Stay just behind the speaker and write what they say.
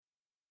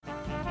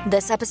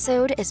This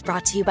episode is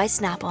brought to you by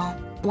Snapple.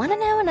 Want to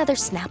know another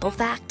Snapple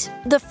fact?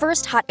 The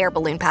first hot air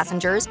balloon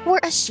passengers were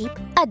a sheep,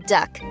 a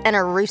duck, and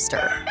a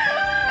rooster.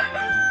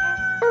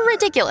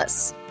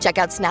 Ridiculous. Check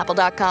out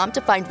Snapple.com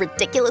to find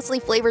ridiculously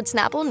flavored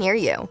Snapple near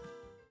you.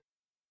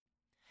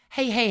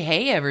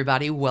 Hey,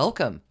 everybody.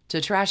 Welcome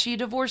to Trashy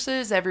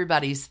Divorces,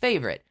 everybody's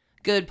favorite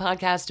good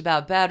podcast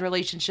about bad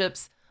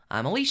relationships.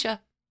 I'm Alicia.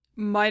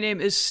 My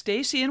name is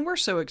Stacy, and we're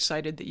so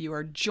excited that you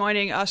are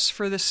joining us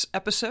for this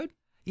episode.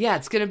 Yeah,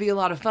 it's going to be a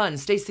lot of fun.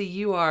 Stacy,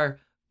 you are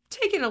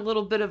taking a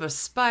little bit of a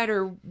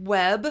spider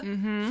web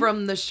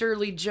from the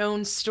Shirley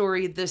Jones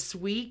story this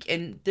week,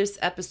 and this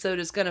episode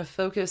is going to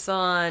focus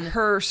on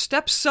her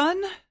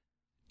stepson,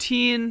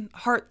 teen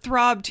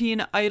heartthrob,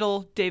 teen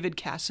idol, David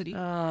Cassidy. Oh,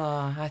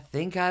 I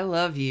Think I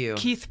Love You.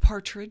 Keith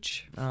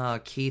Partridge. Oh,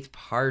 Keith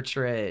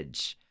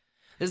Partridge.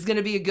 This is going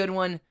to be a good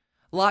one.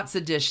 Lots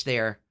of dish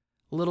there.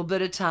 A little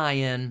bit of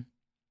tie-in.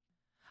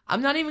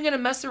 I'm not even going to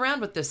mess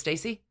around with this,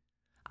 Stacy.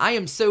 I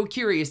am so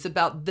curious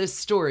about this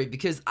story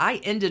because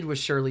I ended with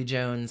Shirley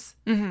Jones.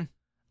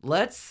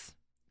 Let's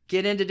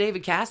get into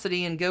David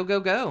Cassidy and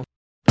go.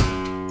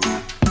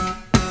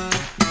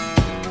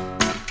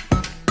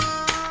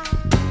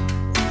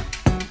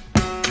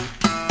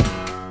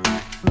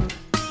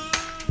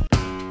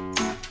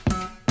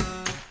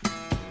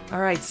 All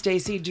right,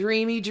 Stacy,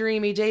 dreamy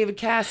David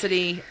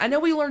Cassidy. I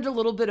know we learned a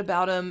little bit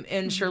about him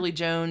in Shirley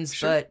Jones,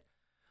 but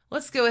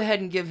let's go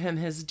ahead and give him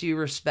his due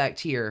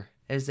respect here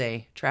as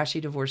a Trashy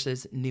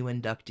Divorces new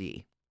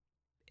inductee.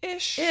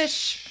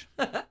 Ish.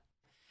 All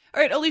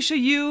right, Alicia,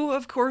 you,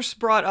 of course,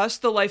 brought us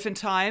the life and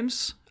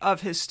times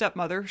of his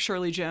stepmother,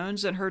 Shirley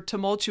Jones, and her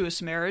tumultuous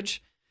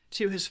marriage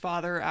to his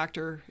father,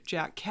 actor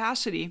Jack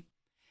Cassidy.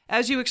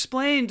 As you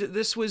explained,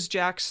 this was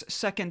Jack's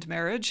second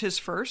marriage. His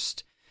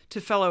first, to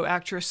fellow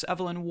actress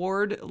Evelyn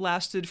Ward,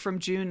 lasted from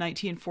June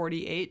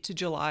 1948 to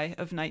July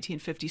of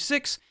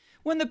 1956,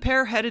 when the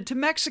pair headed to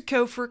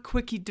Mexico for a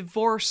quickie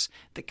divorce,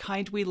 the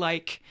kind we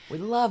like. We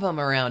love them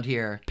around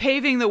here.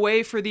 Paving the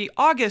way for the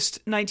August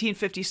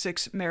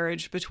 1956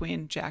 marriage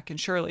between Jack and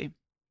Shirley.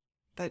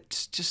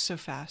 That's just so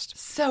fast.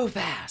 So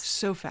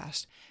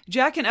fast.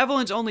 Jack and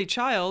Evelyn's only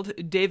child,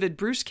 David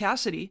Bruce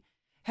Cassidy,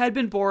 had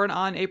been born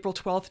on April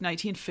 12,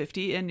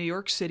 1950 in New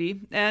York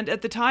City, and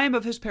at the time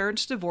of his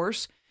parents'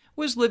 divorce,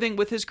 was living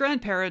with his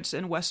grandparents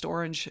in West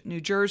Orange,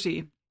 New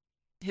Jersey.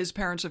 His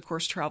parents, of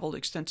course, traveled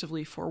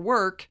extensively for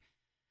work.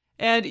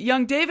 And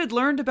young David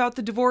learned about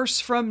the divorce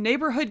from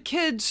neighborhood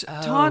kids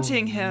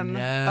taunting him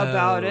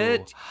about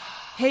it.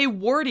 Hey,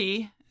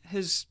 Wardy,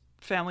 his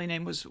family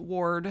name was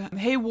Ward.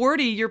 Hey,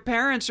 Wardy, your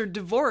parents are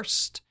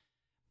divorced.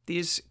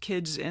 These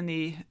kids in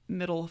the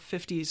middle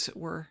 50s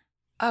were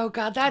Oh,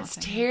 God, that's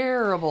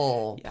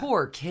terrible. Yeah.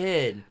 Poor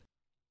kid.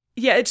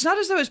 Yeah, it's not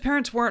as though his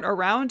parents weren't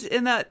around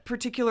in that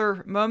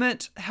particular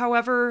moment.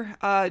 However,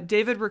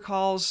 David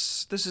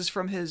recalls, this is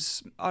from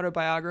his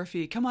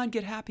autobiography, Come On,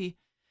 Get Happy.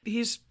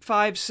 He's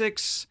 5,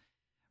 6,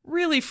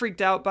 really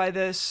freaked out by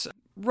this,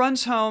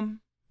 runs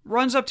home,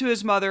 runs up to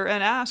his mother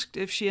and asked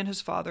if she and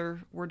his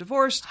father were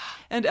divorced.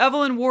 And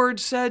Evelyn Ward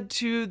said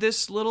to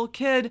this little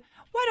kid,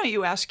 why don't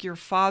you ask your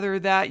father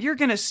that? You're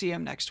going to see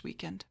him next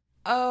weekend.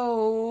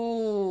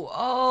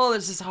 Oh,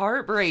 this is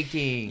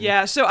heartbreaking.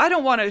 Yeah, so I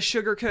don't want to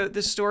sugarcoat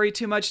this story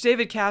too much.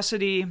 David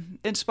Cassidy,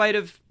 in spite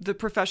of the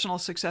professional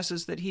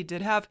successes that he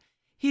did have,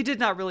 he did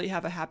not really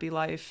have a happy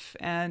life,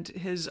 and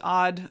his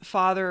odd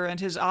father and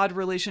his odd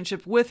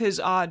relationship with his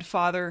odd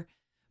father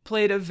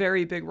played a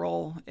very big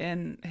role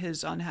in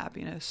his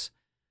unhappiness.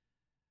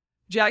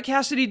 Jack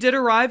Cassidy did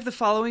arrive the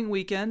following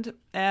weekend,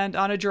 and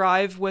on a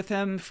drive with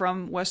him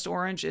from West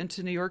Orange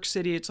into New York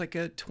City, it's like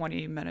a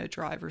 20-minute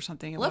drive or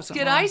something. Let's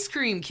get ice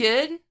cream,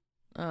 kid.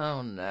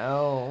 Oh,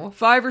 no.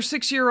 5 or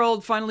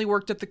 6-year-old finally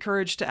worked up the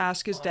courage to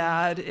ask his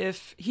dad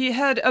if he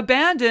had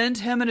abandoned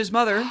him and his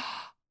mother.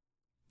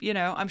 You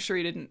know, I'm sure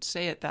he didn't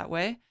say it that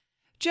way.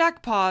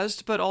 Jack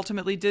paused, but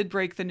ultimately did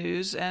break the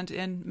news, and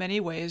in many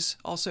ways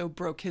also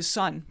broke his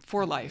son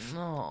for life.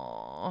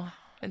 Oh,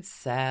 it's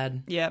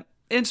sad. Yeah.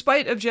 In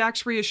spite of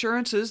Jack's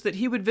reassurances that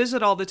he would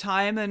visit all the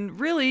time, and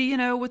really, you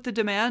know, with the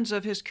demands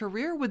of his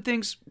career, would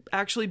things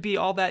actually be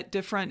all that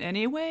different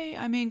anyway?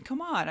 I mean,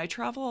 come on, I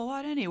travel a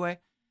lot anyway.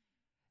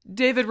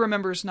 David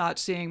remembers not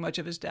seeing much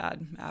of his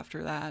dad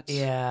after that.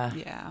 Yeah.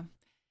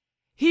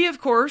 He,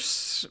 of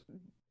course,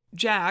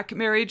 Jack,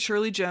 married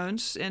Shirley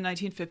Jones in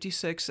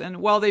 1956, and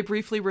while they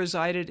briefly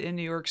resided in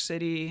New York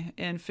City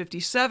in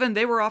 57,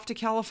 they were off to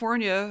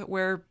California,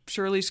 where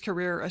Shirley's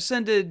career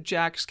ascended,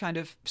 Jack's kind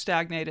of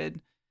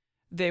stagnated.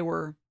 They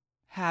were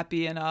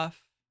happy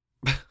enough.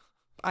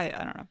 I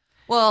don't know.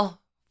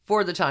 Well,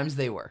 for the times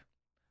they were.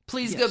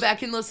 Please Yes. go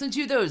back and listen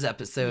to those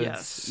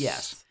episodes.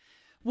 Yes.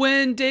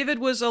 When David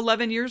was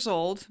 11 years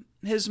old,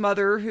 his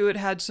mother, who had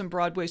had some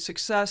Broadway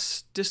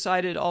success,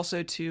 decided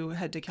also to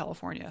head to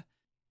California.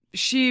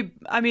 She,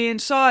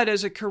 saw it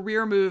as a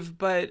career move,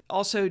 but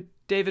also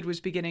David was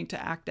beginning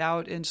to act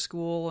out in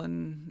school,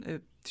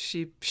 and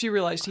she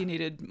realized he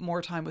needed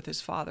more time with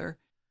his father.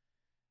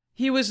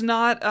 He was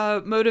not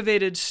a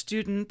motivated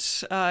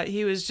student.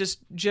 He was just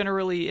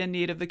generally in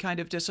need of the kind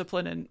of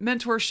discipline and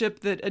mentorship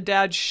that a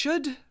dad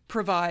should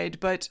provide.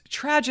 But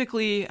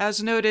tragically,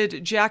 as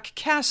noted, Jack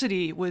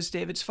Cassidy was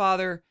David's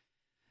father.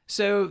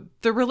 So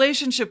the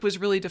relationship was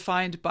really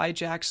defined by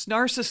Jack's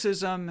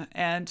narcissism.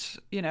 And,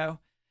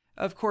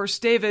 of course,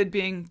 David,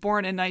 being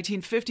born in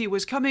 1950,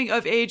 was coming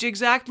of age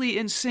exactly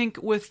in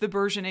sync with the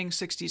burgeoning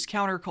 60s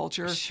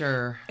counterculture.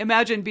 Sure.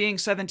 Imagine being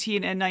 17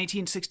 in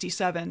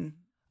 1967.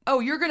 Oh,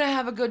 you're going to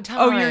have a good time.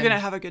 Oh, you're going to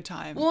have a good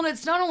time. Well, and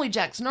it's not only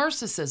Jack's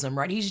narcissism,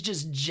 right? He's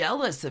just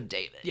jealous of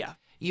David. Yeah.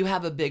 You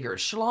have a bigger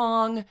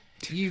schlong.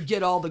 You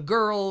get all the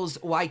girls.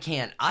 Why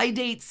can't I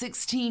date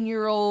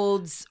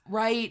 16-year-olds,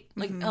 right?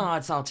 Like, oh,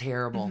 it's all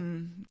terrible.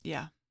 Mm-hmm.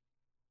 Yeah.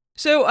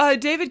 So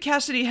David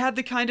Cassidy had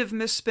the kind of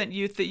misspent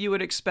youth that you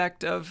would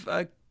expect of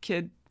a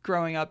kid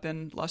growing up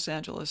in Los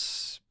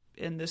Angeles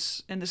in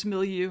this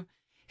milieu.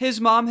 His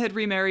mom had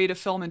remarried a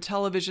film and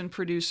television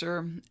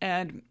producer,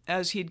 and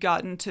as he'd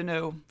gotten to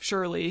know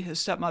Shirley, his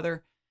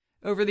stepmother,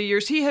 over the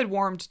years, he had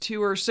warmed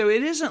to her. So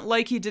it isn't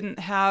like he didn't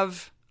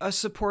have a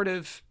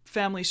supportive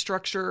family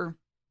structure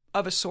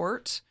of a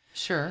sort.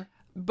 Sure.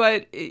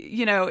 But,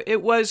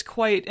 it was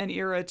quite an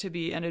era to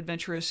be an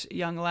adventurous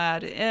young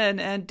lad in,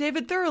 and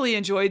David thoroughly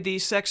enjoyed the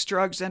sex,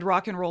 drugs, and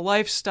rock and roll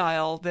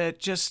lifestyle that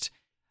just,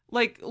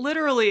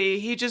 literally,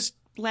 he just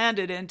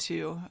landed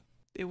into.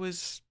 It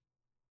was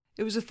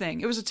a thing.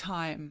 It was a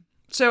time.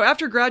 So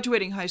after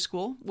graduating high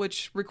school,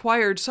 which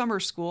required summer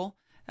school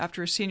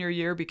after a senior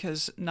year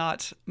because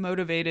not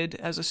motivated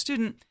as a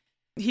student,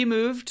 he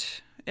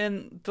moved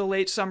in the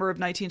late summer of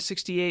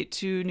 1968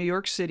 to New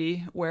York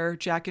City, where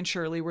Jack and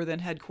Shirley were then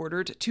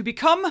headquartered to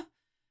become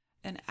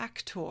an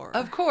actor.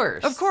 Of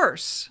course. Of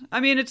course. I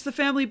mean, it's the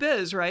family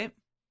biz, right?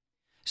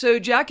 So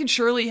Jack and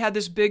Shirley had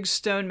this big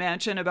stone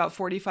mansion about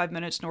 45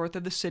 minutes north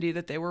of the city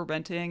that they were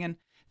renting, and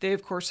they,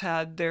 of course,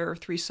 had their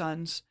 3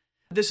 sons.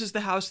 This is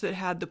the house that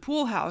had the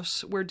pool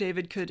house where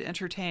David could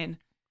entertain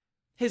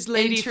his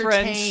lady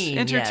friends.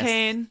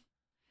 Yes.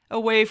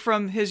 Away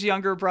from his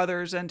younger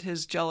brothers and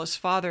his jealous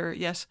father.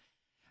 Yes.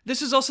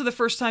 This is also the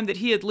first time that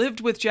he had lived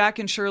with Jack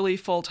and Shirley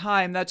full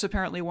time. That's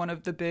apparently one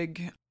of the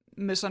big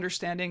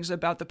misunderstandings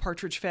about the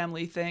Partridge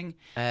Family thing.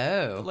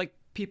 Oh.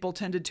 People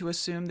tended to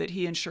assume that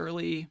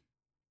Shirley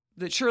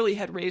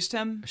had raised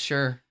him.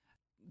 Sure.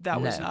 That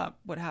was not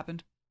what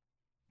happened.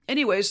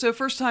 Anyway, so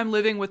first time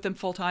living with them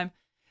full time.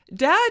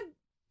 Dad,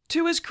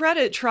 to his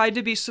credit, tried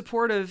to be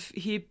supportive.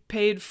 He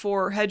paid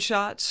for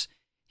headshots.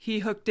 He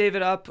hooked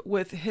David up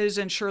with his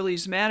and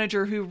Shirley's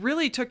manager, who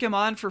really took him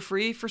on for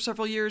free for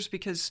several years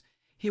because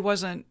he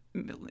wasn't,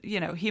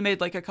 he made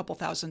a couple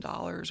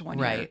 $1,000s one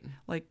year.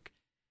 Right.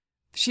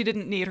 She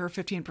didn't need her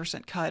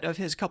 15% cut of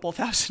his couple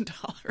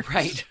 $1,000s.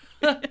 Right.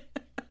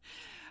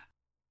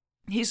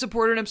 He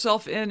supported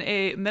himself in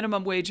a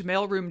minimum wage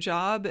mailroom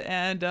job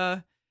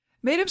and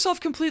made himself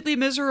completely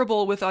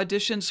miserable with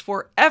auditions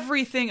for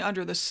everything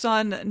under the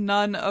sun,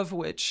 none of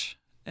which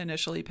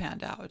initially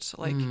panned out.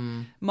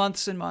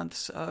 Months and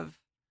months of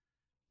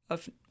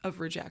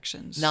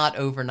rejections. Not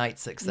overnight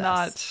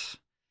success.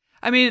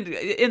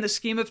 In the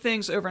scheme of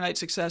things, overnight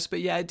success, but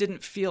yeah, it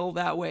didn't feel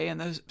that way in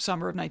the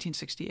summer of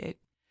 1968.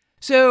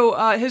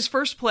 So his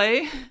first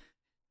play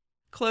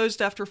closed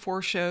after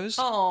 4 shows.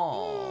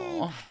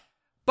 Oh.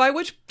 By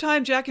which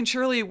time Jack and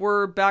Shirley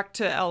were back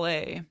to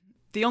L.A.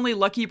 The only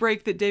lucky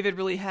break that David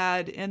really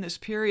had in this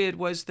period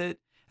was that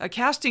a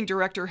casting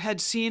director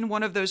had seen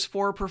one of those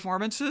 4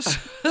 performances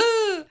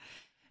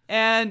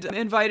and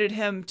invited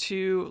him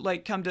to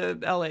come to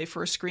LA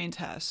for a screen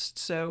test.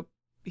 So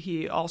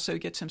he also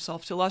gets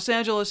himself to Los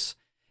Angeles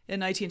in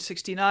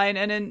 1969.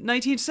 And in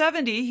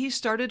 1970, he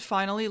started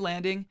finally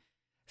landing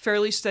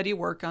fairly steady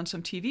work on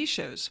some TV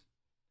shows.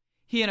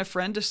 He and a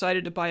friend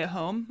decided to buy a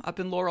home up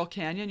in Laurel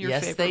Canyon, your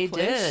favorite place.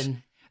 Yes, they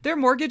did. Their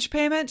mortgage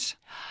payment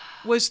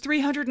was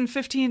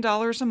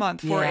 $315 a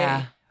month for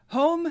a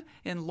home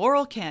in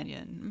Laurel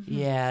Canyon. Mm-hmm.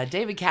 Yeah,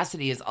 David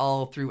Cassidy is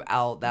all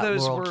throughout that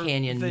Laurel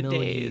Canyon milieu.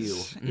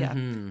 Days.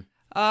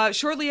 Yeah.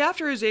 Shortly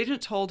after, his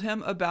agent told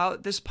him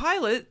about this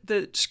pilot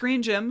that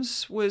Screen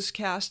Gems was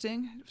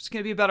casting. It was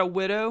going to be about a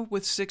widow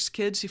with 6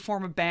 kids who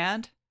form a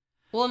band.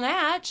 Well,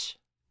 Natch.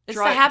 It's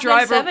the happening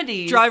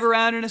 70s. Drive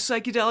around in a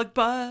psychedelic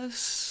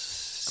bus.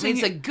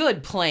 It's a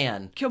good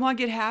plan. Come on,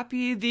 get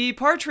happy. The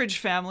Partridge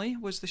Family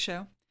was the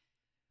show.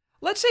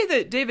 Let's say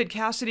that David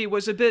Cassidy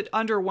was a bit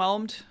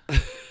underwhelmed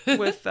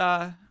with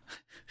the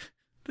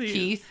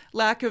Keith.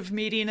 Lack of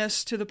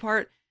meatiness to the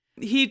part.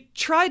 He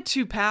tried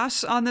to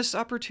pass on this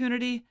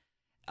opportunity.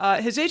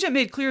 His agent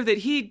made clear that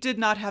he did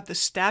not have the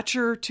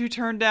stature to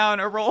turn down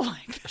a role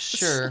like this.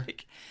 Sure.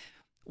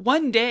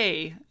 One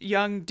day,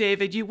 young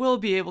David, you will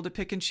be able to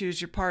pick and choose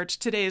your parts.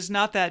 Today is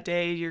not that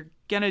day. You're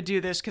going to do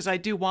this because I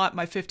do want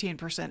my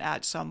 15%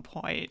 at some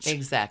point.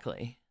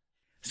 Exactly.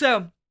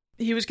 So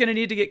he was going to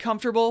need to get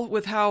comfortable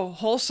with how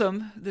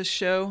wholesome this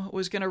show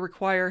was going to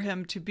require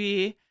him to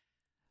be.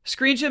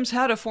 Screen Gems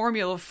had a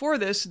formula for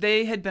this.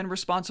 They had been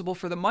responsible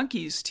for the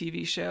Monkees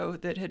TV show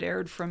that had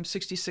aired from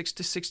 66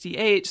 to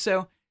 68.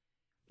 So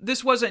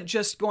this wasn't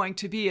just going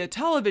to be a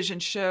television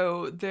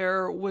show.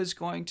 There were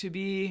going to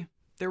be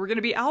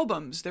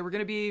albums. There were going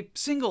to be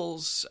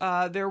singles.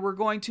 There were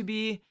going to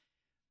be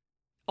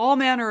all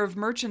manner of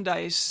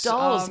merchandise.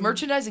 Dolls,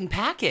 merchandising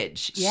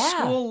package. Yeah.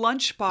 School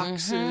lunch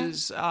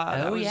boxes.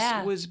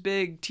 Mm-hmm. Was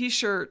big.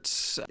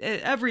 T-shirts.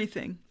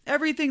 Everything.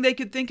 Everything they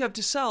could think of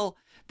to sell,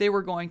 they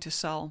were going to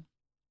sell.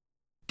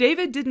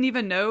 David didn't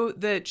even know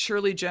that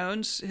Shirley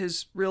Jones,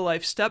 his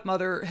real-life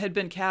stepmother, had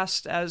been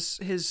cast as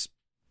his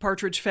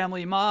Partridge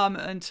Family mom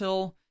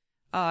until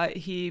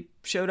he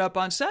showed up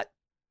on set.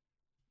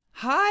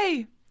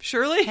 Hi,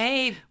 Shirley.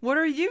 Hey. What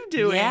are you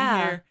doing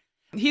here?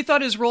 He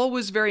thought his role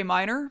was very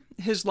minor.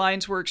 His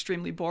lines were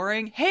extremely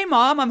boring. Hey,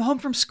 Mom, I'm home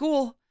from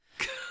school.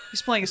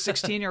 He's playing a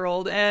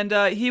 16-year-old,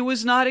 and he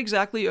was not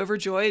exactly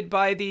overjoyed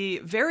by the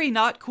very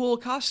not cool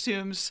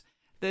costumes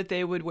that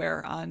they would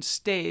wear on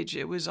stage.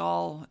 It was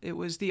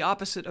the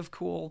opposite of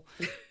cool.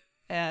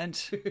 And,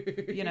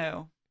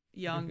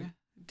 young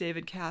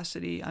David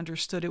Cassidy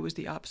understood it was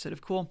the opposite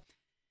of cool.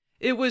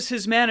 It was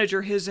his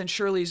manager, his and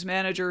Shirley's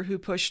manager, who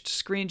pushed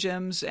Screen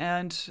Gems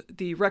and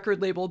the record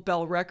label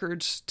Bell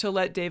Records to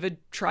let David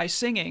try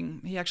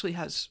singing. He actually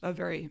has a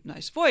very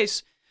nice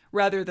voice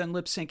rather than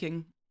lip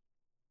syncing.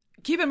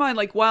 Keep in mind,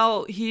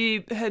 while he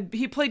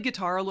played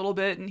guitar a little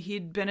bit and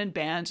he'd been in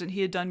bands and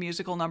he had done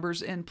musical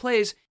numbers in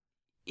plays,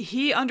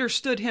 he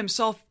understood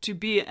himself to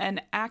be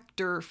an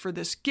actor for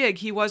this gig.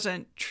 He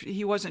wasn't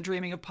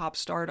dreaming of pop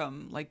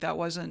stardom. That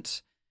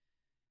wasn't.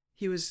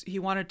 He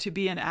wanted to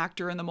be an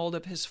actor in the mold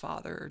of his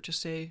father,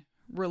 just a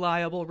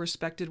reliable,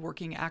 respected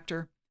working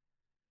actor.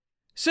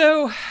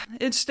 So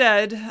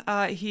instead,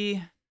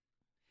 he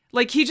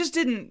just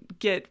didn't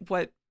get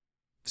what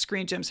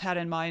Screen Gems had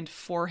in mind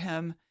for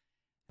him.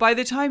 By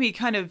the time he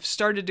kind of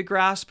started to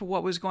grasp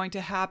what was going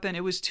to happen,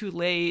 it was too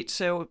late.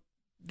 So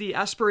the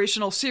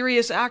aspirational,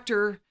 serious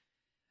actor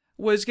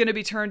was going to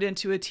be turned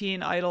into a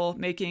teen idol,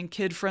 making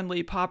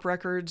kid-friendly pop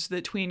records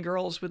that tween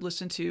girls would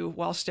listen to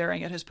while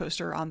staring at his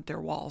poster on their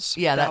walls.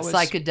 Yeah, that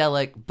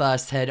psychedelic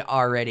bus had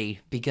already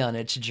begun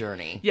its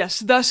journey. Yes,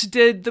 thus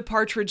did the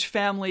Partridge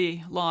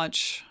Family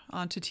launch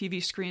onto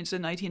TV screens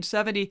in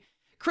 1970.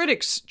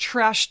 Critics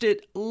trashed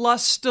it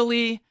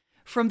lustily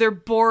from their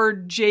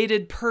bored,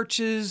 jaded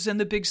perches in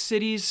the big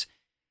cities.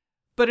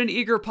 But an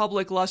eager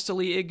public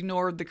lustily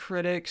ignored the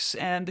critics,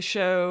 and the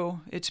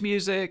show, its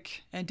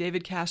music, and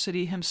David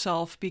Cassidy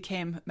himself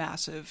became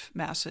massive,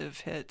 massive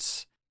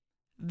hits.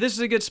 This is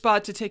a good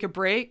spot to take a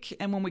break,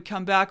 and when we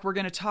come back, we're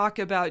going to talk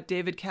about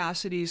David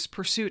Cassidy's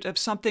pursuit of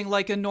something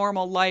like a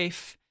normal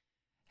life,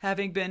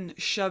 having been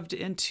shoved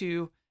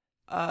into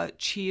a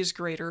cheese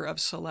grater of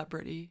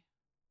celebrity.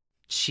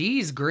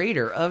 Cheese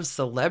grater of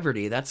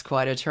celebrity. That's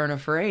quite a turn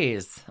of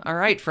phrase. All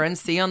right, friends,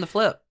 see you on the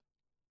flip.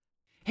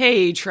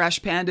 Hey, Trash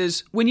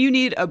Pandas. When you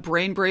need a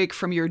brain break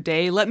from your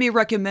day, let me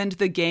recommend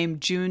the game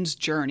June's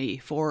Journey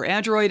for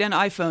Android and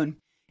iPhone.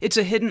 It's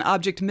a hidden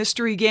object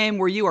mystery game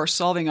where you are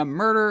solving a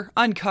murder,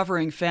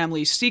 uncovering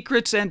family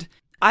secrets, and,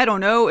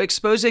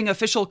 exposing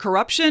official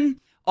corruption,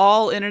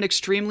 all in an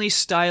extremely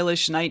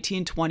stylish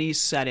 1920s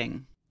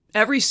setting.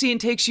 Every scene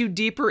takes you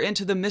deeper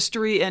into the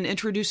mystery and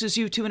introduces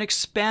you to an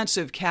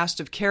expansive cast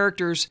of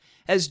characters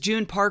as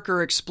June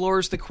Parker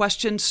explores the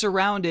questions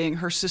surrounding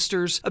her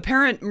sister's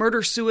apparent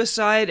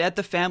murder-suicide at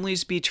the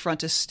family's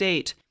beachfront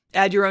estate.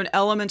 Add your own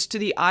elements to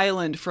the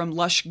island, from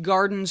lush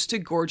gardens to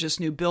gorgeous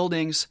new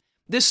buildings.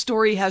 This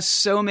story has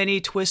so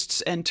many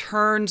twists and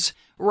turns.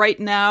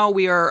 Right now,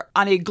 we are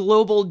on a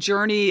global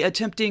journey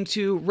attempting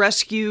to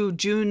rescue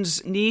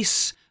June's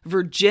niece,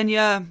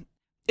 Virginia.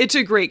 It's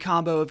a great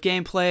combo of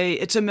gameplay.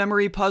 It's a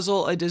memory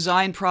puzzle, a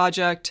design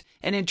project,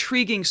 an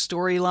intriguing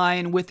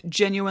storyline with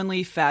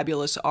genuinely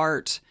fabulous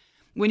art.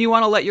 When you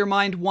want to let your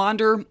mind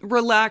wander,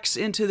 relax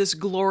into this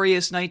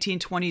glorious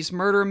 1920s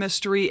murder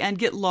mystery and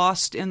get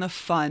lost in the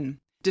fun.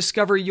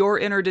 Discover your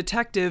inner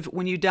detective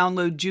when you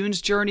download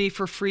June's Journey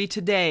for free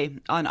today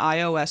on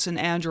iOS and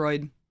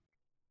Android.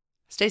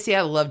 Stacey,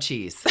 I love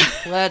cheese.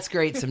 Let's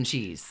grate some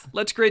cheese.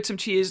 Let's grate some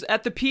cheese.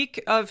 At the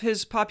peak of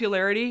his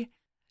popularity,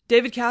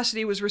 David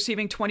Cassidy was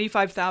receiving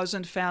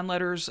 25,000 fan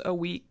letters a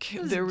week.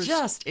 It was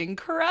just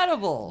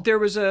incredible. There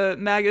was a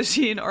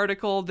magazine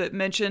article that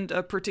mentioned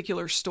a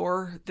particular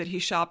store that he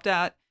shopped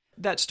at.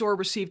 That store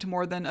received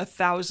more than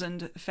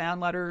 1,000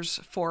 fan letters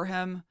for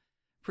him.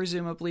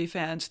 Presumably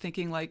fans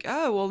thinking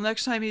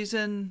next time he's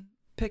in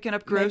picking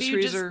up groceries,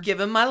 maybe you just give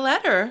him my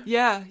letter.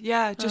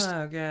 Yeah, just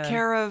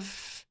care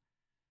of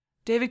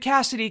David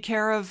Cassidy,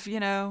 care of,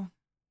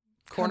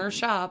 corner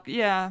shop.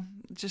 Yeah,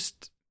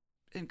 just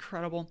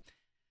incredible.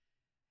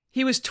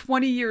 He was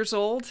 20 years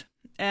old,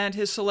 and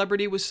his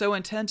celebrity was so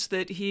intense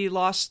that he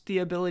lost the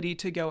ability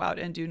to go out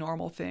and do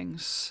normal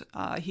things.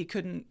 He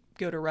couldn't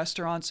go to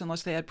restaurants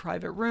unless they had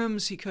private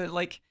rooms. He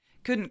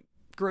couldn't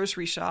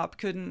grocery shop,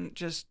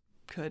 couldn't.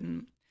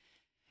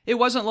 It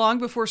wasn't long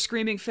before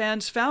screaming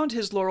fans found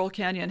his Laurel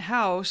Canyon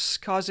house,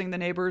 causing the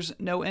neighbors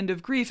no end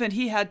of grief, and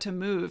he had to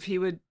move. He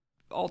would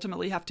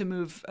ultimately have to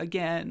move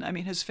again. I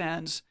mean, his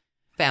fans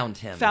found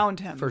him.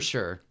 For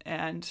sure.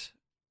 And,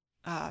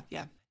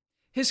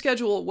 His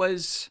schedule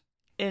was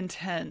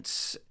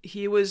intense.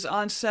 He was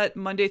on set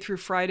Monday through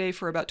Friday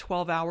for about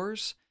 12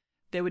 hours.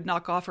 They would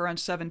knock off around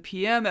 7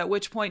 p.m., at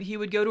which point he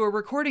would go to a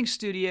recording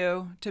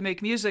studio to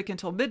make music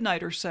until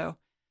midnight or so.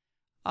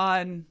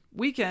 On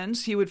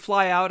weekends, he would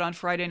fly out on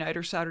Friday night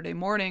or Saturday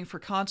morning for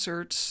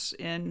concerts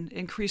in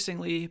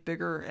increasingly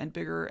bigger and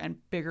bigger and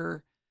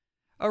bigger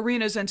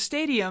arenas and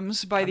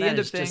stadiums by the end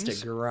of things.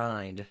 Just a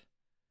grind.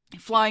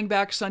 Flying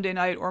back Sunday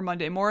night or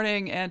Monday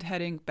morning and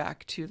heading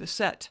back to the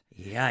set.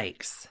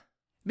 Yikes.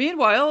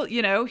 Meanwhile,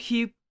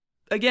 he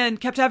again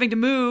kept having to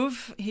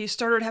move. He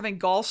started having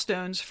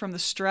gallstones from the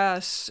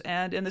stress,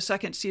 and in the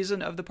second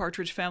season of The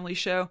Partridge Family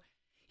show,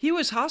 he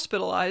was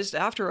hospitalized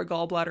after a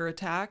gallbladder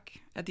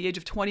attack. At the age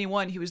of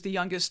 21, he was the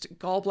youngest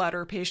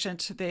gallbladder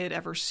patient they had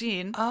ever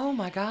seen. Oh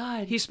my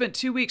God. He spent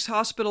 2 weeks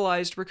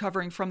hospitalized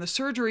recovering from the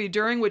surgery,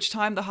 during which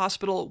time the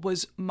hospital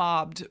was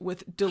mobbed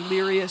with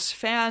delirious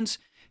fans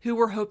who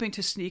were hoping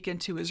to sneak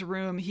into his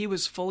room. He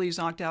was fully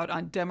zonked out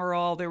on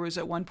Demerol. There was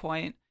at one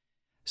point,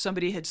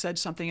 somebody had said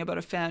something about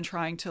a fan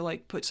trying to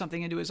put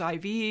something into his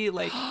IV.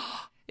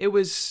 It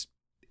was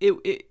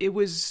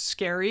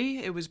scary.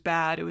 It was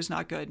bad. It was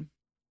not good.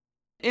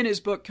 In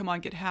his book, Come On,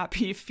 Get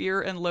Happy,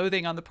 Fear and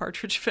Loathing on the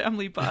Partridge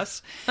Family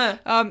Bus,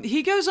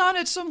 he goes on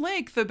at some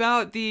length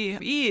about the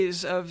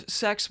ease of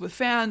sex with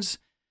fans,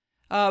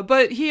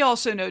 but he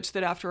also notes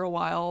that after a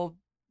while,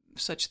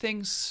 such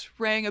things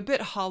rang a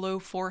bit hollow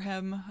for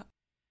him.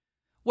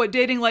 What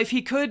dating life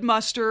he could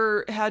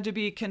muster had to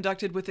be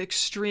conducted with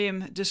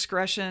extreme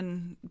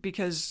discretion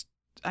because,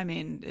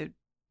 it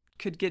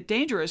could get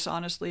dangerous,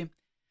 honestly.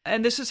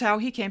 And this is how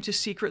he came to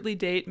secretly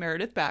date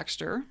Meredith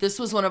Baxter. This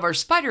was one of our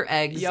spider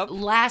eggs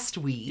last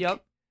week.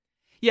 Yep.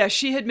 Yeah,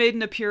 she had made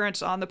an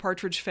appearance on The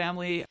Partridge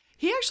Family.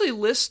 He actually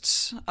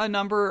lists a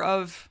number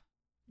of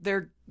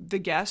the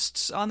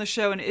guests on the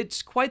show, and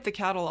it's quite the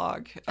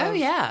catalog.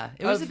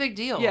 It was a big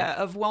deal. Yeah,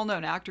 of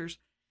well-known actors.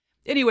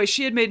 Anyway,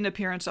 she had made an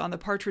appearance on The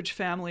Partridge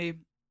Family.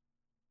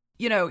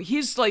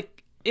 He's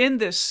in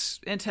this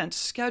intense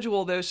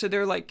schedule, though, so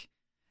they're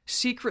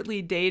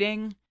secretly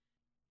dating.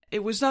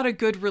 It was not a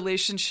good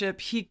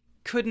relationship. He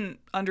couldn't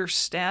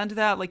understand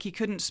that. He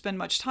couldn't spend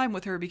much time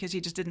with her because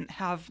he just didn't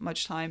have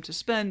much time to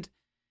spend.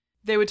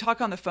 They would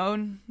talk on the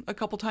phone a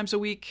couple times a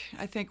week,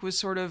 I think was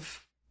sort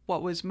of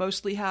what was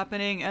mostly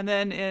happening. And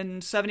then in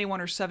 71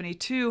 or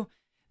 72,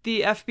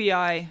 the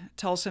FBI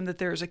tells him that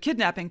there's a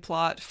kidnapping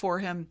plot for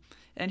him,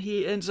 and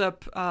he ends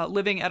up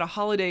living at a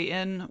Holiday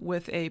Inn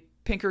with a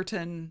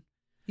Pinkerton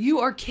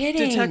You are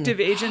kidding. detective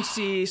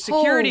agency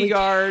security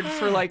guard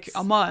for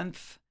a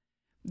month.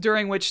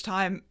 During which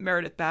time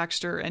Meredith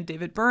Baxter and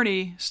David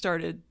Burney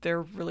started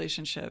their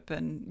relationship.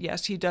 And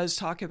yes, he does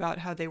talk about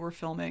how they were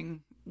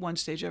filming one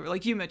stage over.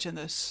 You mentioned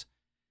this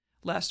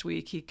last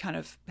week. He kind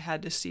of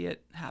had to see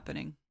it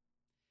happening.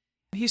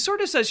 He sort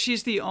of says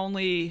she's the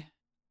only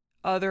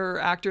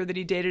other actor that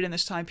he dated in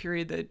this time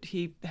period that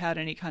he had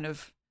any kind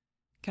of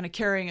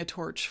carrying a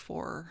torch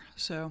for.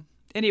 So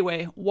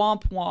anyway,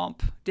 womp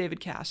womp,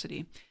 David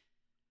Cassidy.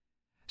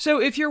 So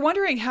if you're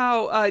wondering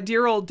how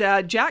dear old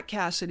dad Jack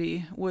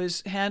Cassidy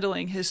was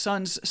handling his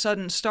son's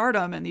sudden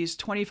stardom and these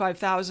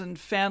 25,000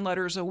 fan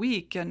letters a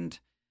week and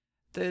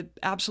the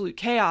absolute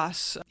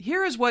chaos,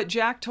 here is what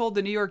Jack told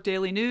the New York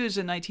Daily News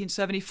in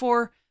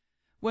 1974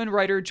 when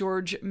writer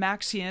George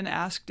Maxion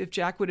asked if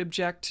Jack would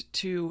object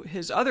to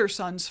his other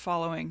sons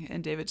following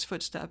in David's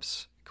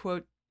footsteps.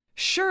 Quote,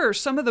 "Sure,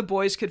 some of the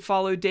boys could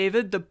follow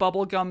David, the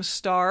bubblegum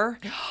star.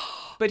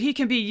 But he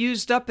can be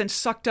used up and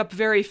sucked up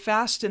very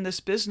fast in this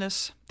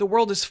business. The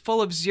world is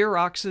full of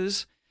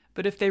Xeroxes,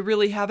 but if they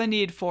really have a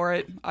need for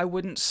it, I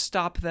wouldn't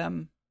stop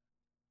them."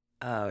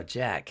 Oh,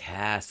 Jack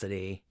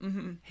Cassidy.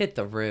 Mm-hmm. Hit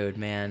the road,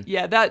 man.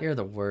 Yeah, You're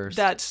the worst.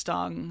 That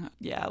stung.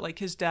 Yeah,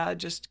 his dad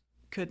just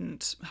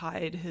couldn't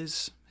hide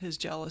his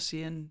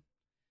jealousy and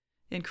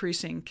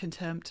increasing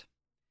contempt.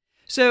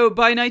 So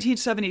by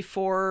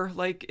 1974,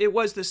 it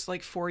was this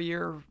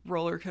 4-year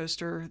roller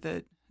coaster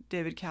that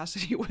David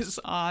Cassidy was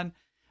on.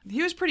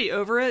 He was pretty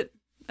over it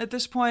at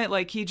this point.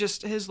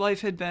 His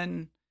life had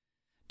been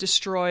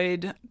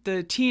destroyed.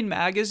 The teen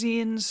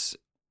magazines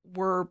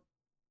were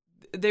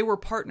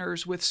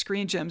partners with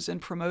Screen Gems in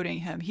promoting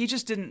him. He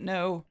just did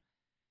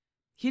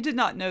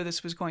not know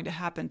this was going to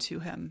happen to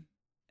him.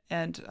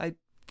 And I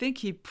think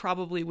he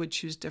probably would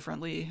choose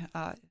differently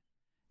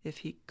if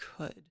he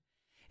could.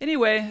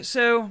 Anyway,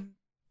 so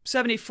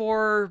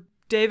 74,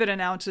 David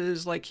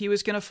announces he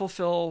was going to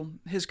fulfill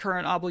his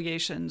current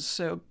obligations.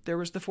 So there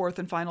was the 4th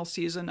and final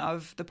season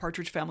of The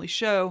Partridge Family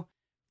show.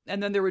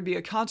 And then there would be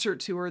a concert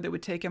tour that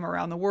would take him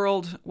around the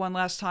world one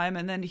last time.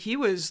 And then he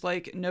was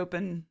nope,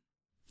 and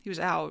he was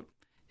out.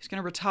 He's going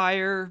to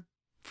retire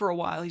for a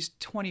while. He's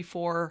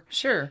 24.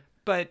 Sure.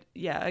 But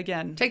yeah,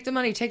 again. Take the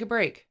money, take a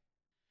break.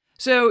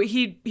 So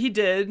he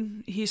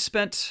did. He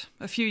spent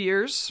a few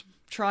years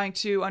trying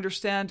to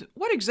understand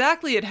what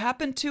exactly had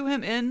happened to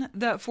him in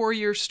that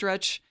 4-year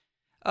stretch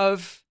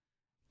of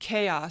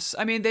chaos.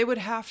 They would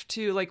have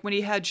to, when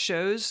he had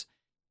shows,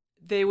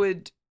 they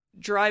would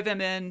drive him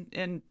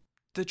in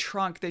the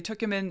trunk. They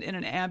took him in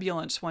an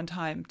ambulance one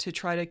time to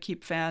try to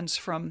keep fans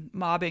from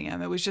mobbing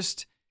him. It was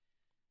just...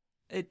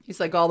 He's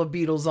like all the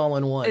Beatles all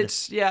in one.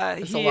 It's a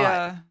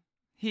lot.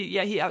 He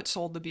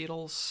outsold the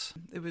Beatles.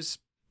 It was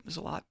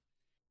a lot.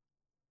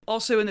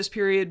 Also in this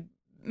period,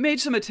 made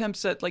some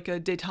attempts at like a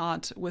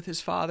détente with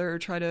his father,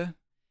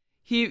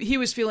 he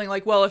was feeling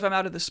like, well, if I'm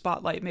out of the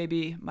spotlight,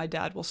 maybe my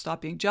dad will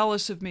stop being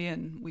jealous of me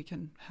and we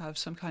can have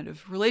some kind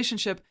of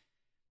relationship.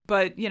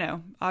 But,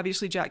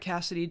 obviously Jack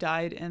Cassidy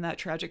died in that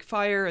tragic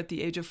fire at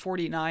the age of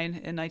 49 in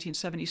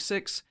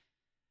 1976.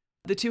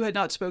 The two had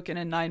not spoken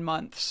in 9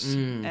 months.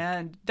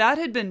 And that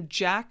had been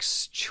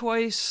Jack's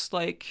choice.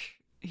 Like,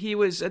 he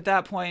was at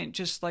that point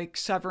just like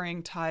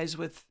severing ties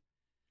with...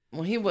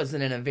 Well, he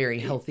wasn't in a very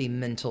healthy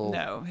mental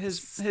No,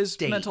 his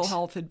state. mental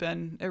health had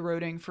been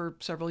eroding for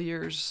several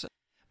years.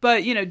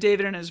 But,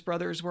 David and his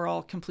brothers were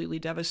all completely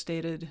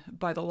devastated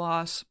by the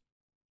loss.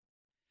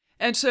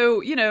 And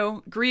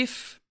so,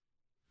 grief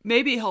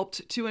maybe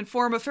helped to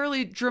inform a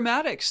fairly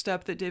dramatic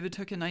step that David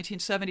took in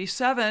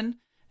 1977,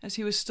 as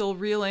he was still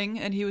reeling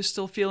and he was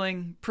still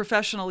feeling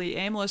professionally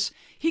aimless.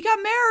 He got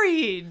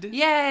married!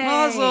 Yay!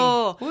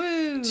 Mazel!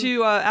 Woo!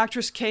 To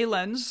actress Kay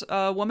Lenz,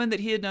 a woman that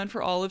he had known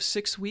for all of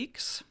 6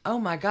 weeks. Oh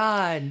my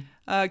God.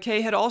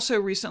 Kay had also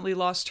recently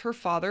lost her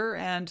father,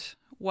 and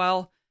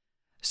while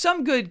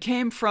some good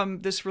came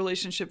from this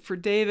relationship for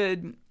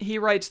David, he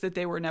writes that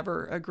they were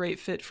never a great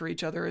fit for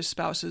each other as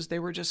spouses. They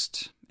were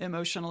just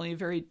emotionally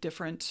very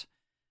different.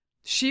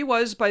 She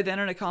was by then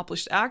an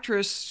accomplished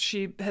actress.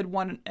 She had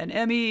won an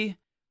Emmy.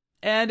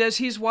 And as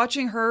he's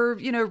watching her,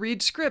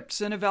 read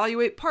scripts and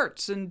evaluate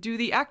parts and do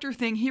the actor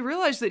thing, he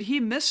realized that he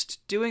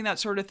missed doing that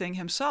sort of thing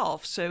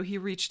himself. So he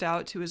reached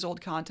out to his old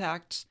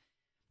contacts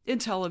in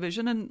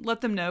television and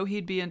let them know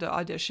he'd be into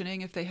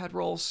auditioning if they had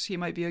roles he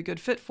might be a good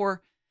fit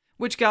for,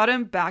 which got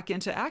him back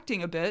into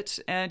acting a bit.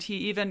 And he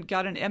even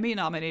got an Emmy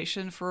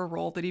nomination for a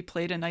role that he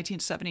played in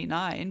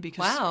 1979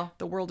 because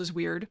The World is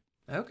Weird.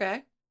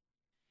 Okay.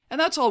 And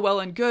that's all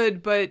well and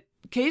good, but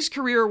Kay's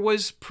career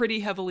was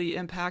pretty heavily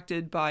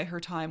impacted by her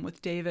time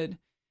with David.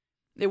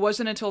 It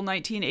wasn't until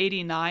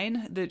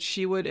 1989 that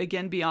she would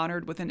again be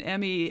honored with an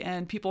Emmy,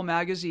 and People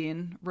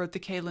magazine wrote the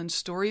Kay Lenz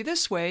story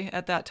this way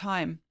at that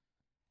time.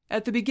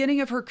 At the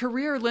beginning of her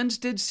career, Lenz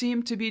did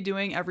seem to be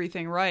doing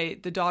everything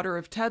right. The daughter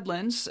of Ted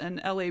Lenz, an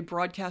LA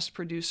broadcast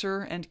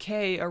producer, and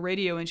Kay, a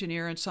radio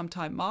engineer and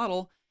sometime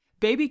model,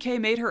 baby Kay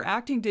made her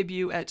acting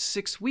debut at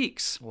 6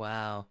 weeks.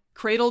 Wow.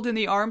 Cradled in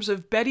the arms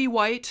of Betty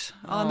White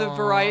on the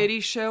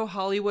variety show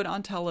Hollywood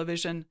on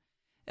Television.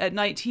 At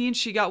 19,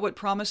 she got what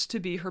promised to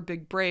be her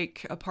big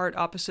break, a part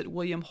opposite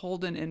William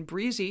Holden in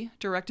Breezy,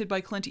 directed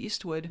by Clint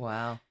Eastwood.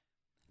 Wow.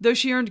 Though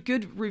she earned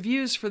good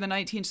reviews for the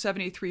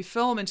 1973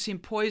 film and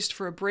seemed poised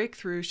for a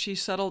breakthrough, she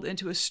settled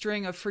into a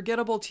string of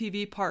forgettable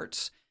TV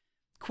parts.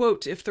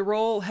 Quote, if the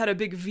role had a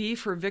big V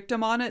for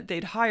victim on it,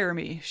 they'd hire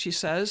me, she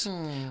says.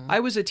 I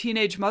was a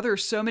teenage mother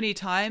so many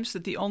times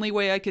that the only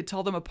way I could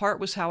tell them apart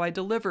was how I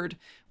delivered,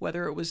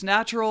 whether it was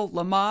natural,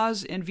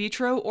 Lamaze, in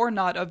vitro, or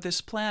not of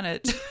this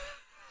planet.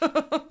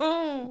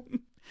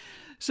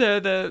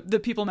 So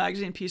the People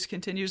magazine piece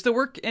continues. The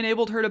work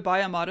enabled her to buy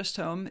a modest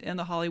home in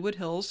the Hollywood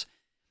Hills,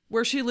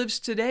 where she lives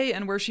today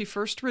and where she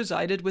first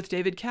resided with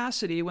David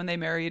Cassidy when they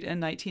married in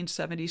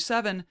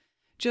 1977,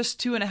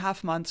 just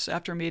 2.5 months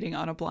after meeting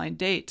on a blind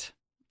date.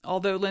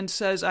 Although Lenz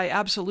says, I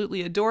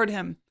absolutely adored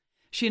him,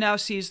 she now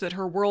sees that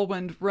her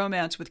whirlwind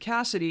romance with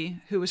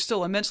Cassidy, who was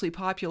still immensely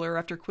popular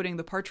after quitting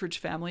the Partridge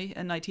Family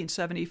in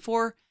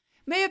 1974,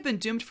 may have been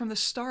doomed from the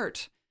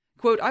start.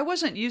 Quote, I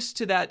wasn't used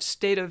to that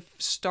state of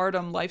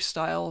stardom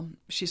lifestyle,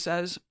 she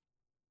says.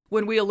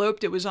 When we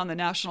eloped, it was on the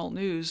national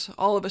news.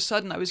 All of a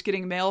sudden, I was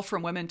getting mail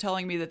from women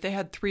telling me that they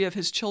had 3 of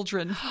his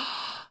children.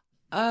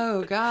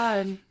 Oh,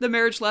 God. The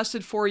marriage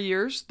lasted 4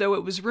 years, though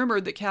it was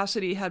rumored that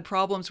Cassidy had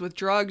problems with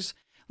drugs.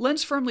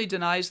 Lenz firmly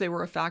denies they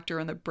were a factor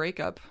in the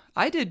breakup.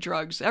 I did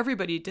drugs.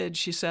 Everybody did,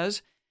 she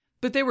says.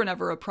 But they were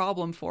never a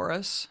problem for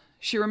us.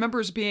 She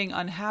remembers being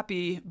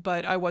unhappy,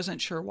 but I wasn't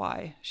sure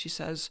why, she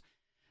says.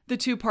 The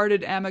two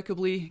parted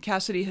amicably.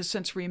 Cassidy has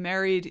since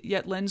remarried,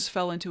 yet Lenz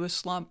fell into a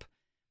slump.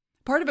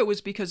 Part of it was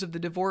because of the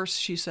divorce,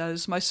 she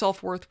says. My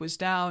self-worth was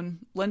down.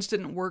 Lenz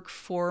didn't work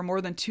for more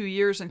than 2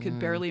 years and could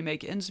barely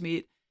make ends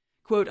meet.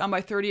 Quote, on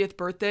my 30th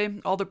birthday,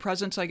 all the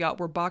presents I got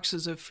were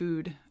boxes of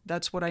food.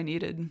 That's what I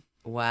needed.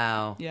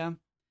 Wow. Yeah.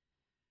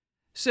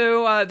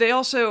 So they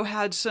also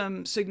had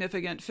some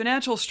significant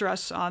financial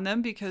stress on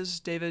them because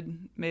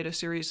David made a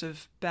series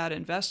of bad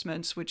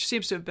investments, which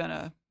seems to have been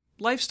a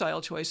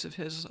lifestyle choice of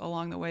his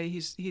along the way.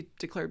 He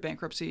declared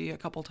bankruptcy a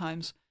couple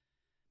times.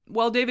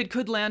 While David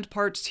could land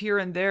parts here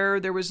and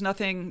there was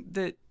nothing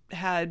that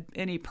had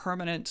any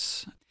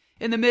permanence.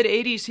 In the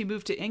mid-'80s, he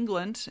moved to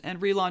England and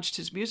relaunched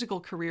his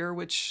musical career,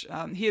 which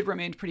he had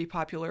remained pretty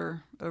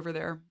popular over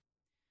there.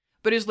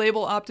 But his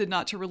label opted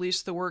not to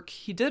release the work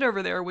he did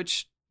over there,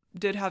 which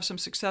did have some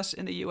success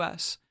in the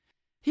U.S.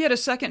 He had a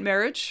second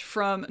marriage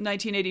from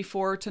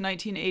 1984 to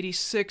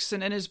 1986,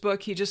 and in his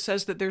book, he just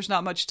says that there's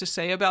not much to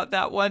say about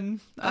that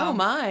one. Oh,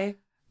 my.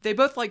 They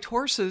both liked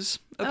horses,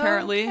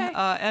 apparently, Okay.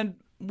 And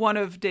One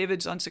of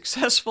David's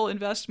unsuccessful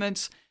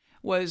investments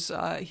was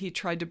he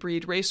tried to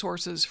breed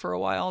racehorses for a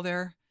while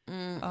there.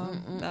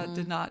 That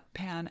did not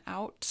pan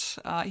out.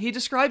 He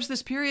describes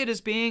this period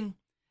as being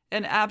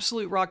an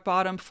absolute rock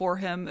bottom for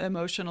him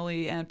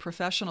emotionally and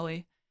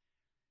professionally.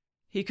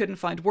 He couldn't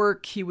find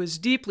work, he was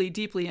deeply,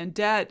 deeply in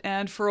debt,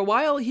 and for a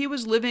while he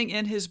was living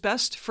in his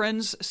best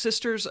friend's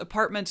sister's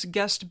apartment's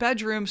guest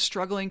bedroom,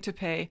 struggling to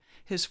pay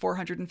his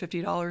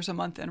 $450 a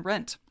month in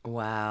rent.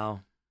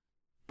 Wow.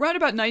 Around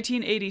about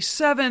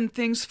 1987,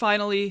 things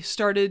finally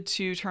started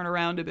to turn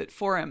around a bit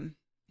for him.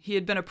 He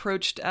had been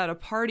approached at a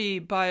party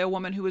by a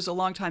woman who was a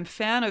longtime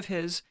fan of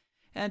his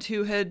and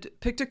who had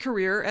picked a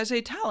career as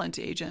a talent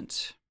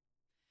agent.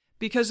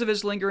 Because of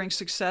his lingering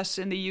success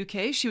in the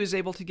UK, she was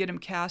able to get him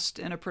cast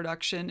in a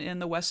production in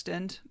the West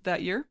End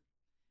that year.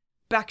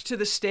 Back to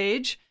the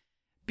Stage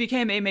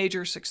became a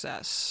major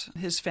success.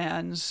 His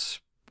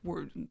fans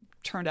were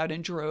turned out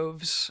in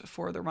droves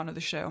for the run of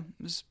the show.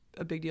 It was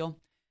a big deal.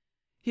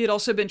 He had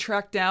also been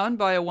tracked down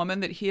by a woman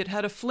that he had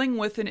had a fling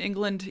with in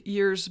England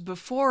years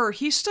before.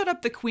 He stood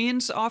up the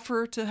Queen's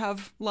offer to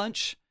have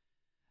lunch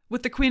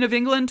with the Queen of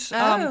England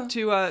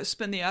to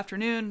spend the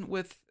afternoon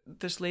with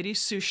this lady,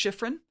 Sue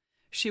Schifrin.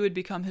 She would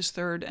become his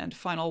third and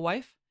final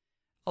wife,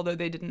 although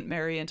they didn't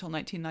marry until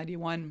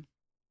 1991.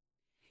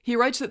 He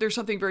writes that there's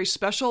something very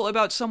special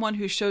about someone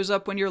who shows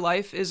up when your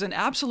life is an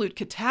absolute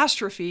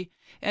catastrophe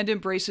and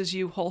embraces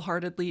you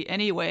wholeheartedly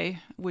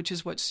anyway, which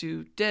is what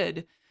Sue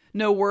did.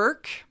 No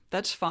work,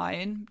 that's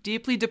fine.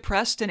 Deeply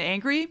depressed and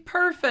angry,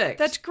 Perfect.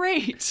 that's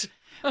great.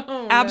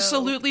 Oh,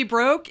 Absolutely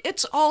broke,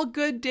 it's all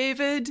good,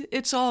 David.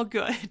 It's all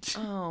good.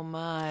 Oh,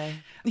 my.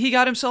 He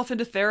got himself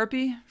into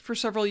therapy for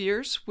several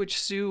years, which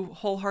Sue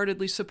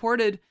wholeheartedly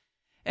supported.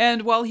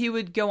 And while he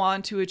would go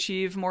on to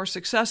achieve more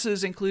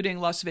successes, including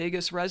Las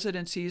Vegas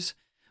residencies,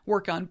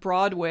 work on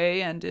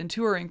Broadway and in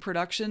touring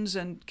productions,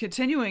 and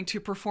continuing to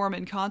perform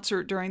in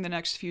concert during the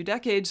next few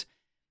decades,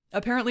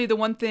 apparently the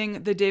one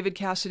thing that David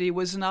Cassidy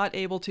was not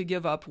able to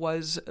give up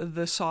was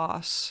the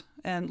sauce.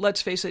 And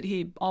let's face it,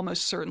 he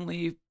almost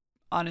certainly,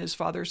 on his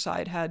father's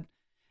side,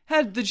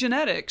 had the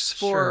genetics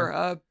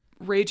for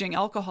raging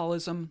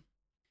alcoholism.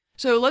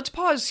 So let's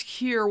pause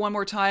here one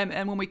more time,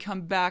 and when we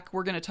come back,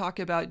 we're going to talk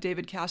about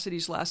David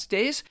Cassidy's last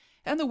days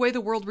and the way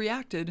the world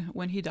reacted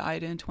when he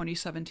died in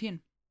 2017.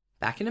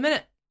 Back in a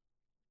minute.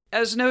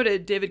 As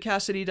noted, David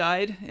Cassidy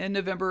died in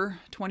November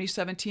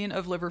 2017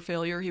 of liver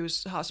failure. He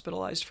was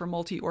hospitalized for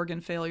multi-organ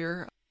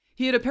failure.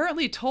 He had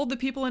apparently told the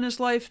people in his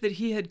life that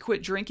he had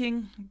quit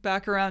drinking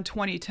back around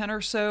 2010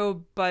 or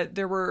so, but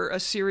there were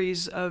a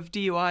series of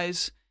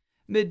DUIs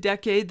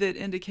mid-decade that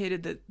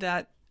indicated that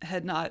that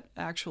had not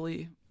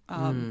actually...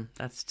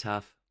 that's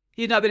tough.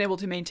 He had not been able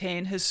to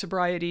maintain his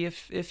sobriety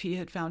if he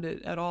had found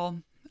it at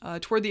all.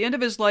 Toward the end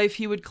of his life,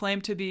 he would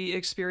claim to be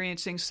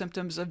experiencing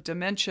symptoms of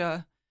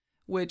dementia,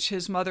 which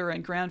his mother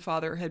and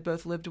grandfather had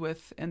both lived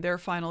with in their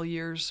final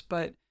years,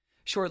 but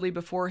shortly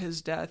before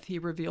his death, he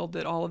revealed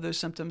that all of those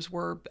symptoms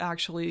were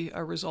actually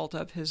a result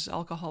of his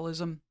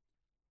alcoholism.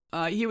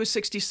 He was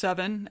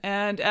 67,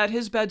 and at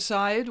his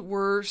bedside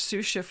were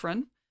Sue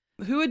Schifrin,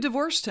 who had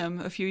divorced him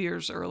a few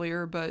years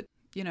earlier, but,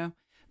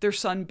 their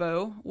son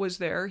Beau was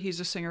there. He's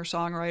a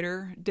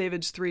singer-songwriter,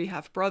 David's 3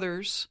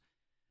 half-brothers.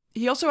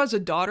 He also has a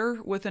daughter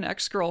with an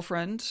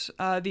ex-girlfriend,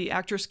 the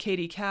actress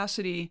Katie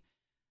Cassidy,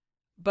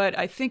 but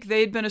I think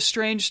they'd been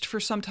estranged for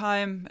some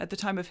time at the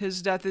time of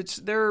his death.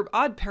 There are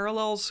odd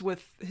parallels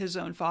with his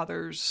own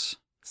father's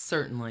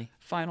Certainly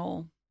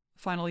final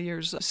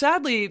years.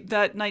 Sadly,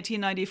 that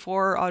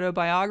 1994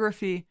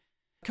 autobiography,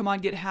 Come On,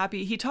 Get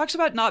Happy, he talks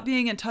about not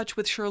being in touch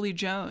with Shirley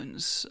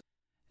Jones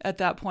at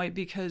that point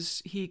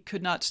because he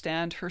could not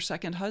stand her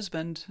second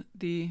husband,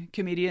 the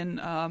comedian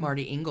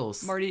Marty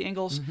Ingalls.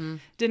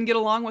 Didn't get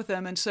along with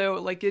him, and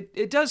so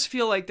it does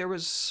feel like there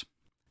was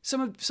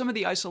some of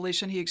the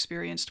isolation he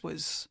experienced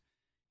was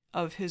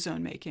of his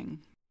own making.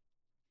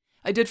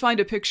 I did find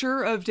a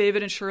picture of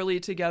David and Shirley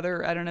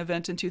together at an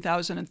event in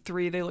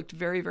 2003. They looked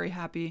very, very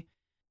happy.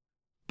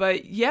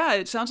 But yeah,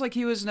 it sounds like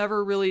he was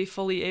never really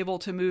fully able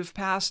to move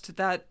past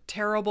that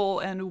terrible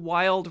and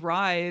wild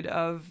ride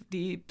of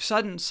the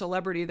sudden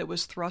celebrity that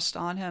was thrust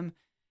on him.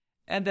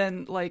 And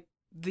then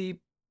the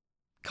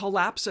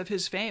collapse of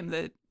his fame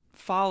that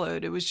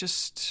followed. It was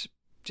just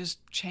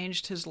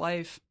changed his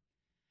life.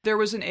 There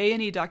was an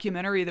A&E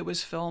documentary that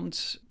was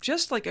filmed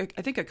just I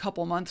think a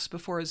couple months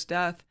before his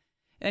death.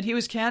 And he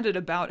was candid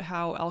about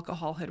how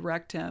alcohol had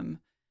wrecked him.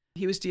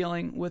 He was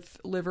dealing with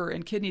liver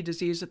and kidney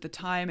disease at the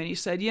time, and he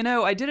said,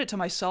 I did it to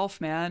myself,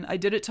 man. I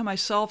did it to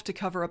myself to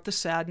cover up the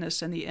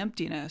sadness and the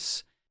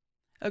emptiness.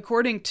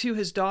 According to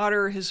his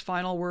daughter, his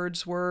final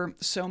words were,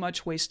 so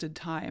much wasted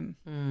time.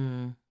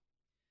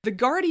 The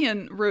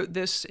Guardian wrote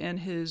this in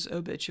his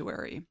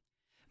obituary.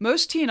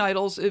 Most teen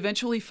idols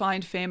eventually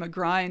find fame a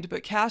grind,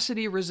 but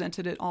Cassidy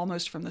resented it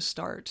almost from the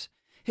start.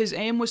 His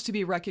aim was to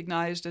be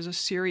recognized as a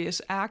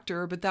serious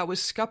actor, but that was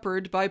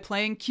scuppered by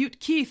playing cute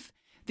Keith,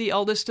 the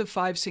eldest of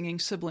 5 singing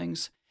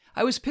siblings.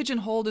 I was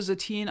pigeonholed as a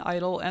teen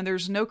idol, and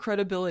there's no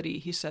credibility,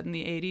 he said in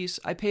the 80s.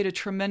 I paid a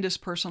tremendous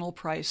personal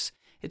price,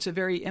 It's a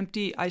very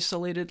empty,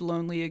 isolated,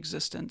 lonely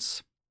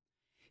existence.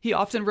 He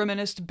often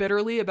reminisced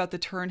bitterly about the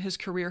turn his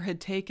career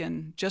had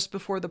taken. Just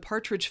before The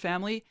Partridge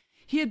Family,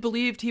 he had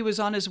believed he was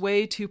on his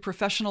way to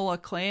professional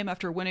acclaim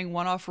after winning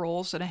one-off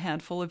roles in a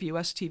handful of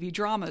U.S. TV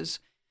dramas.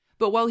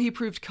 But while he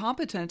proved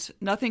competent,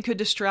 nothing could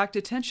distract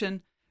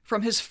attention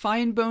from his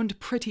fine-boned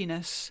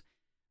prettiness.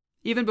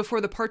 Even before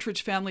The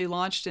Partridge Family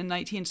launched in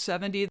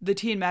 1970, the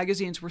teen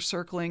magazines were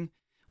circling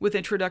with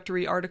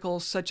introductory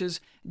articles such as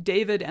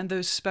David and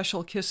Those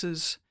Special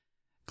Kisses.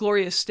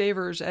 Gloria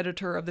Stavers,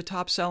 editor of the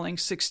top-selling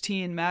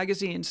 16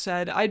 magazine,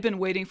 said, "I'd been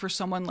waiting for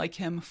someone like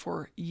him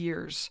for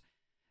years."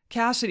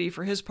 Cassidy,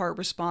 for his part,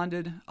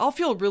 responded, "I'll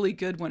feel really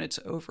good when it's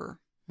over."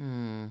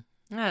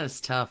 That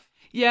is tough.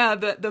 Yeah,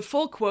 the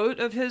full quote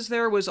of his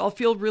there was, "I'll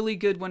feel really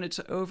good when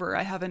it's over.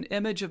 I have an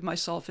image of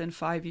myself in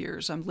 5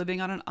 years. I'm living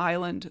on an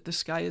island. The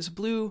sky is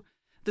blue.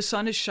 The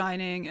sun is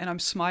shining, and I'm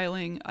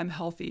smiling. I'm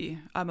healthy.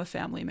 I'm a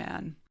family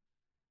man."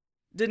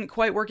 Didn't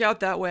quite work out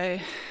that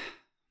way.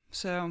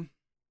 So,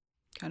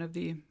 kind of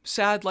the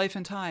sad life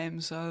and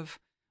times of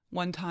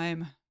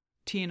one-time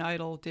teen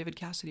idol David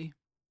Cassidy.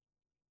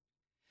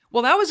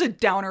 Well, that was a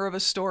downer of a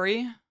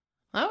story.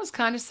 That was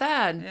kind of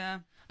sad. Yeah.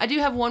 I do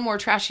have one more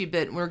trashy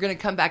bit. We're going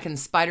to come back in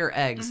Spider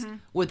Eggs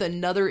with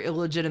another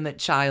illegitimate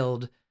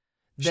child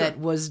that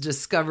was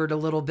discovered a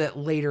little bit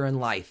later in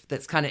life.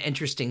 That's kind of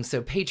interesting.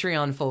 So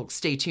Patreon folks,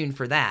 stay tuned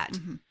for that.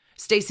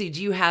 Stacey,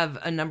 do you have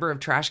a number of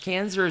trash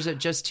cans, or is it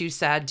just too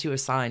sad to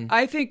assign?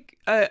 I think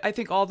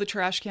all the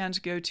trash cans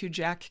go to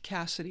Jack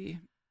Cassidy.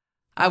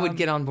 I would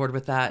get on board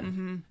with that.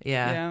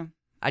 Yeah.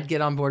 I'd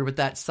get on board with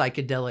that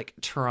psychedelic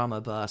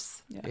trauma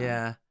bus.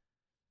 Yeah.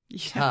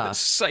 The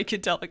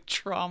psychedelic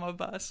trauma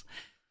bus.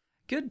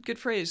 Good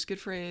phrase.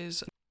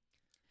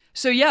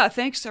 So yeah,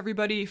 thanks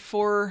everybody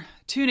for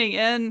tuning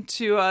in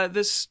to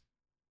this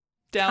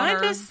downer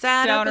of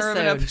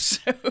an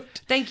episode.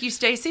 Thank you,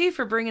 Stacey,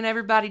 for bringing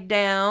everybody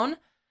down.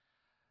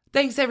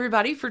 Thanks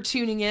everybody for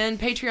tuning in.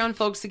 Patreon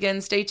folks,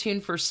 again, stay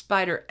tuned for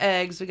Spider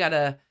Eggs. We got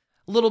a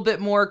little bit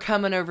more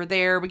coming over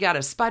there. We got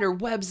a Spider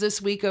Webs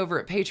this week over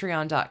at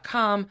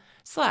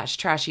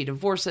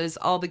patreon.com/trashydivorces.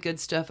 All the good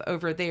stuff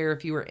over there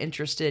if you are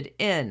interested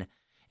in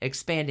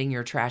expanding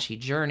your trashy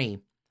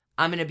journey.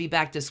 I'm going to be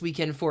back this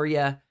weekend for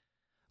you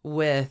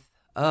with,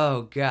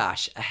 oh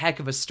gosh, a heck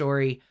of a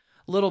story.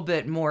 A little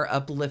bit more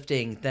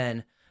uplifting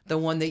than the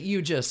one that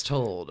you just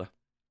told.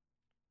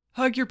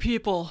 Hug your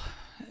people,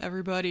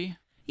 everybody.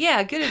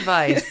 Yeah, good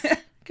advice.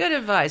 Good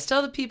advice.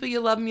 Tell the people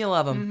you love them, you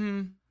love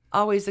them.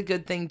 Always a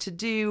good thing to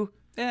do.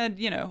 And,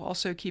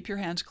 also keep your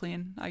hands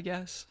clean, I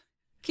guess.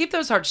 Keep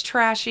those hearts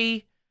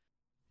trashy.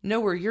 Know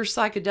where your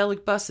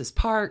psychedelic bus is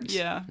parked.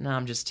 Yeah. No,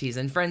 I'm just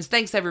teasing. Friends,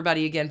 thanks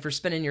everybody again for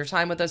spending your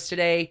time with us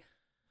today.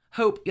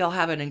 Hope y'all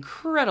have an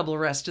incredible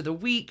rest of the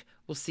week.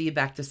 We'll see you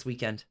back this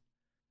weekend.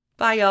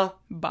 Bye, y'all.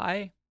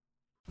 Bye.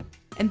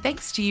 And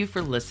thanks to you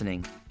for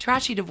listening.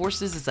 Trashy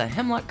Divorces is a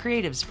Hemlock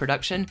Creatives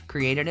production,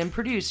 created and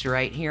produced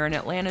right here in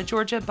Atlanta,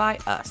 Georgia by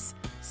us,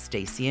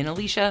 Stacey and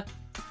Alicia,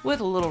 with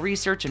a little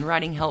research and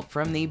writing help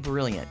from the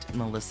brilliant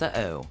Melissa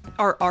O.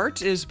 Our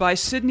art is by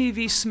Sydney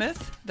V.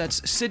 Smith.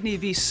 That's Sydney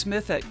V.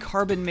 Smith at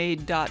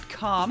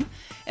carbonmade.com.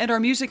 And our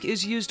music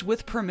is used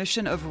with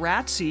permission of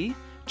Ratsy.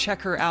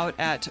 Check her out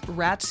at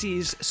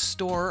Ratsy's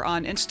store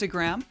on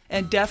Instagram,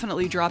 and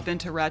definitely drop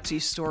into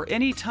Ratsy's store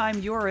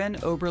anytime you're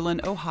in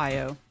Oberlin,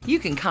 Ohio. You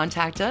can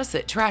contact us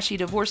at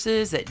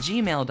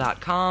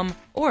trashydivorces@gmail.com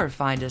or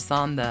find us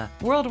on the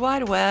World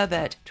Wide Web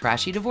at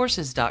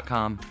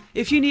trashydivorces.com.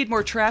 If you need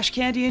more trash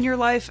candy in your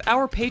life,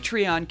 our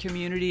Patreon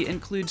community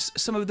includes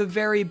some of the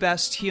very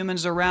best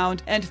humans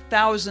around and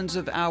thousands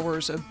of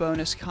hours of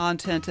bonus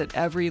content at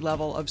every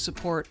level of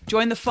support.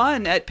 Join the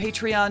fun at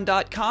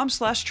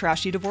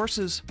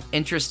patreon.com/trashydivorces.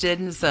 Interested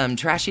in some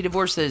Trashy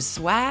Divorces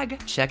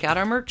swag? Check out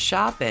our merch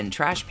shop and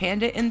Trash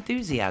Panda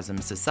Enthusiasm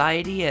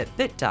Society at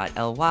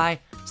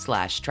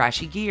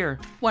bit.ly/trashygear.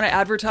 Want to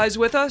advertise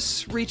with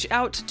us? Reach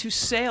out to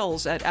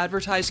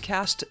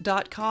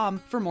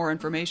sales@advertisecast.com for more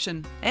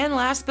information. And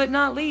last but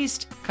not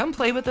least, come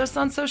play with us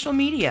on social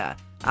media.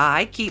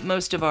 I keep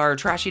most of our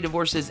Trashy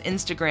Divorces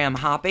Instagram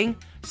hopping.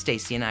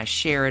 Stacey and I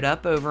share it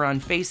up over on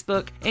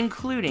Facebook,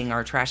 including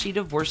our Trashy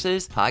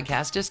Divorces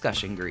podcast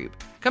discussion group.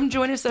 Come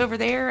join us over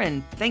there,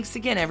 and thanks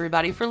again,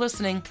 everybody, for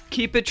listening.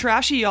 Keep it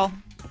trashy, y'all.